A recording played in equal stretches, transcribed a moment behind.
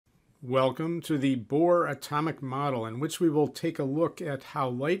Welcome to the Bohr atomic model, in which we will take a look at how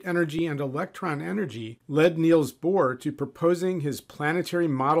light energy and electron energy led Niels Bohr to proposing his planetary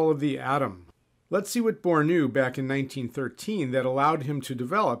model of the atom. Let's see what Bohr knew back in 1913 that allowed him to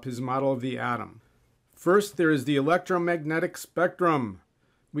develop his model of the atom. First, there is the electromagnetic spectrum.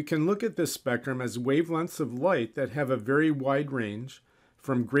 We can look at this spectrum as wavelengths of light that have a very wide range,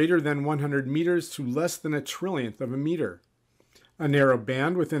 from greater than 100 meters to less than a trillionth of a meter. A narrow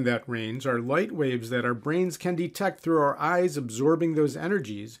band within that range are light waves that our brains can detect through our eyes absorbing those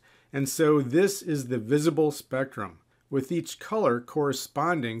energies, and so this is the visible spectrum, with each color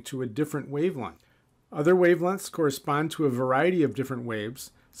corresponding to a different wavelength. Other wavelengths correspond to a variety of different waves,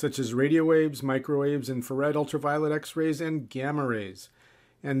 such as radio waves, microwaves, infrared, ultraviolet X-rays, and gamma rays.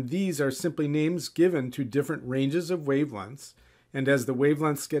 And these are simply names given to different ranges of wavelengths, and as the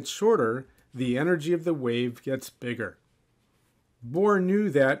wavelengths get shorter, the energy of the wave gets bigger. Bohr knew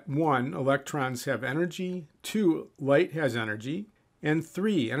that 1. Electrons have energy, 2. Light has energy, and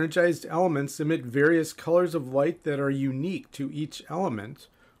 3. Energized elements emit various colors of light that are unique to each element,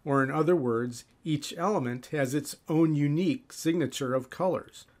 or in other words, each element has its own unique signature of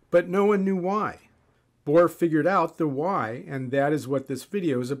colors. But no one knew why. Bohr figured out the why, and that is what this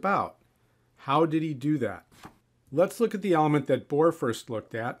video is about. How did he do that? Let's look at the element that Bohr first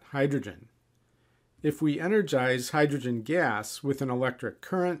looked at, hydrogen. If we energize hydrogen gas with an electric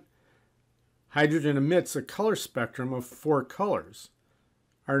current, hydrogen emits a color spectrum of 4 colors.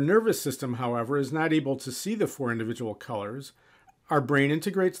 Our nervous system, however, is not able to see the 4 individual colors. Our brain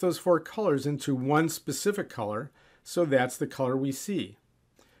integrates those 4 colors into one specific color, so that's the color we see.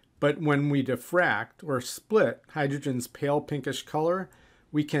 But when we diffract or split hydrogen's pale pinkish color,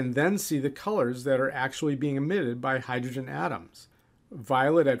 we can then see the colors that are actually being emitted by hydrogen atoms.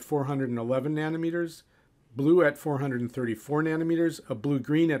 Violet at 411 nanometers, blue at 434 nanometers, a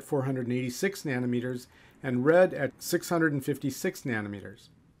blue-green at 486 nanometers, and red at 656 nanometers.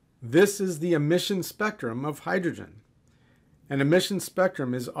 This is the emission spectrum of hydrogen. An emission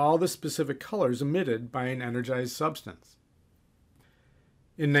spectrum is all the specific colors emitted by an energized substance.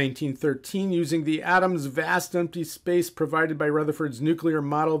 In 1913, using the atom's vast empty space provided by Rutherford's nuclear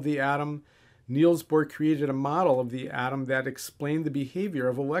model of the atom, Niels Bohr created a model of the atom that explained the behavior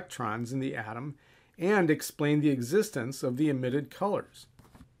of electrons in the atom and explained the existence of the emitted colors.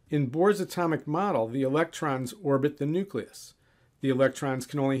 In Bohr's atomic model, the electrons orbit the nucleus. The electrons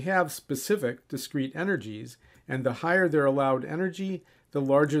can only have specific discrete energies, and the higher their allowed energy, the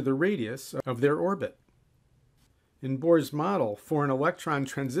larger the radius of their orbit. In Bohr's model, for an electron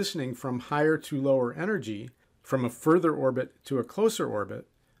transitioning from higher to lower energy, from a further orbit to a closer orbit,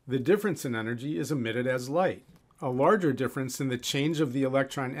 the difference in energy is emitted as light. A larger difference in the change of the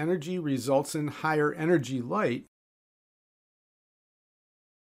electron energy results in higher energy light.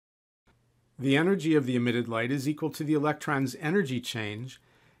 The energy of the emitted light is equal to the electron's energy change,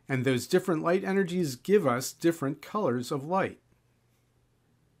 and those different light energies give us different colors of light.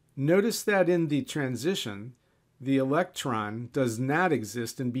 Notice that in the transition, the electron does not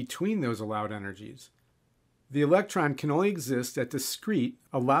exist in between those allowed energies. The electron can only exist at discrete,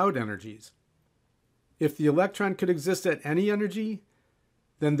 allowed energies. If the electron could exist at any energy,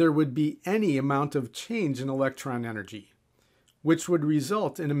 then there would be any amount of change in electron energy, which would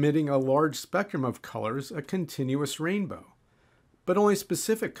result in emitting a large spectrum of colors, a continuous rainbow. But only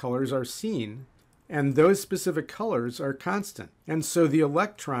specific colors are seen, and those specific colors are constant. And so the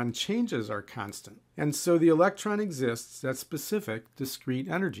electron changes are constant. And so the electron exists at specific, discrete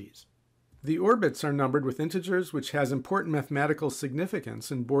energies. The orbits are numbered with integers, which has important mathematical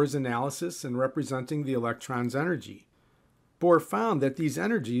significance in Bohr's analysis in representing the electron's energy. Bohr found that these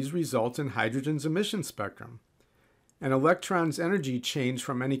energies result in hydrogen's emission spectrum. An electron's energy change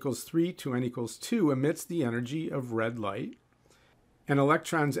from n equals 3 to n equals 2 emits the energy of red light. An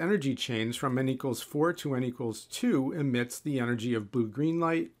electron's energy change from n equals 4 to n equals 2 emits the energy of blue-green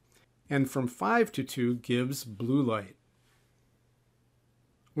light, and from 5 to 2 gives blue light.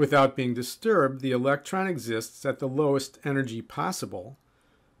 Without being disturbed, the electron exists at the lowest energy possible,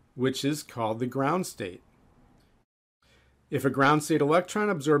 which is called the ground state. If a ground state electron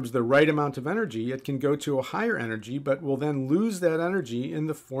absorbs the right amount of energy, it can go to a higher energy, but will then lose that energy in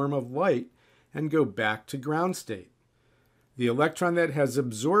the form of light and go back to ground state. The electron that has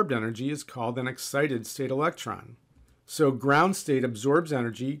absorbed energy is called an excited state electron. So ground state absorbs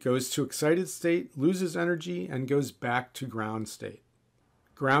energy, goes to excited state, loses energy, and goes back to ground state.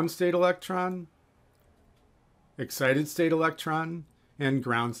 Ground state electron, excited state electron, and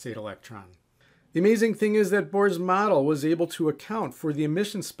ground state electron. The amazing thing is that Bohr's model was able to account for the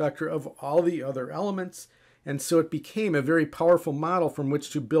emission spectra of all the other elements and so it became a very powerful model from which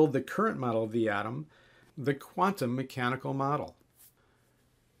to build the current model of the atom, the quantum mechanical model.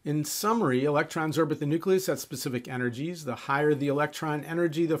 In summary, electrons orbit the nucleus at specific energies. The higher the electron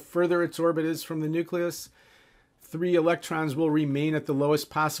energy, the further its orbit is from the nucleus. 3 electrons will remain at the lowest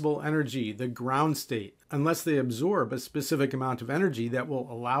possible energy, the ground state, unless they absorb a specific amount of energy that will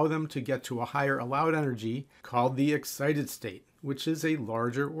allow them to get to a higher allowed energy called the excited state, which is a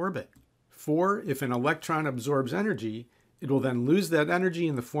larger orbit. 4, if an electron absorbs energy, it will then lose that energy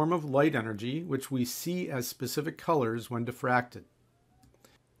in the form of light energy, which we see as specific colors when diffracted.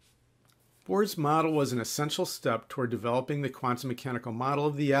 Bohr's model was an essential step toward developing the quantum mechanical model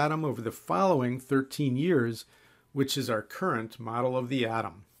of the atom over the following 13 years, which is our current model of the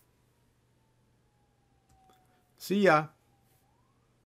atom. See ya!